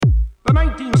The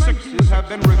 1960s have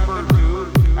been referred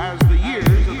to as the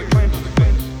years of the clenched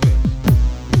fist.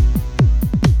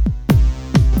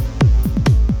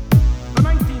 The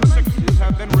 1960s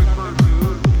have been referred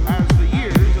to as the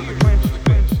years of the clenched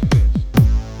fist.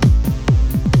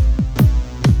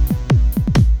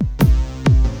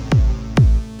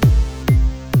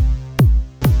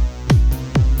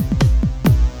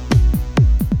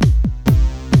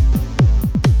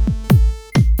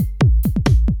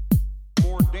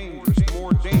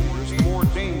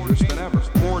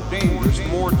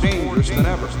 More dangerous than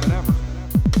ever.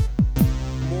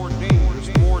 More dangerous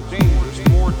than ever.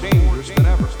 More dangerous than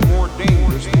ever.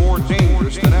 More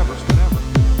dangerous than ever.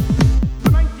 The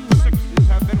 1960s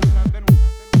have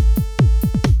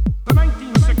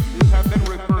been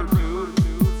referred to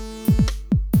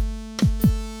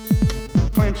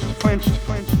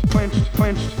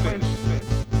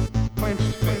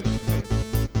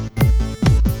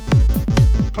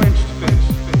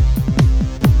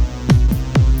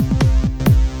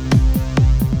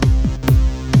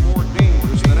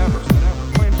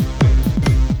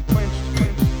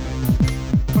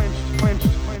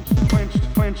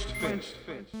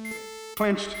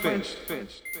clenched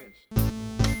fist.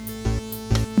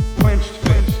 Clenched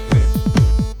fist.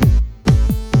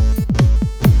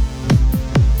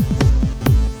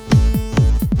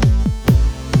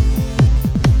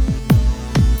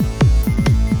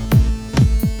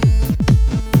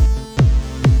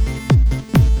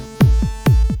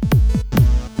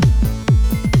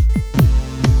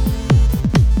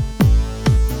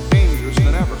 Dangerous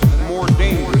than ever. More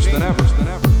dangerous than ever.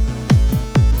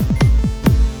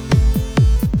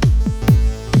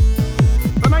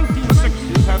 The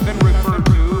 1960s have been referred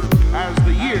to as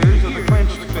the years of the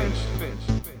clenched fist.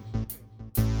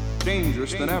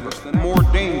 Dangerous than ever. More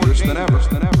dangerous than ever.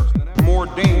 More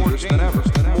dangerous than ever.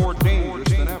 More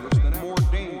dangerous than ever. More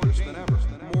dangerous than ever.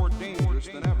 More dangerous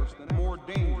than ever. More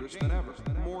dangerous than ever.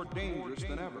 More dangerous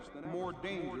than ever. More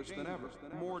dangerous than ever.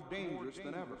 More dangerous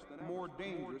than ever. More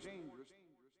dangerous.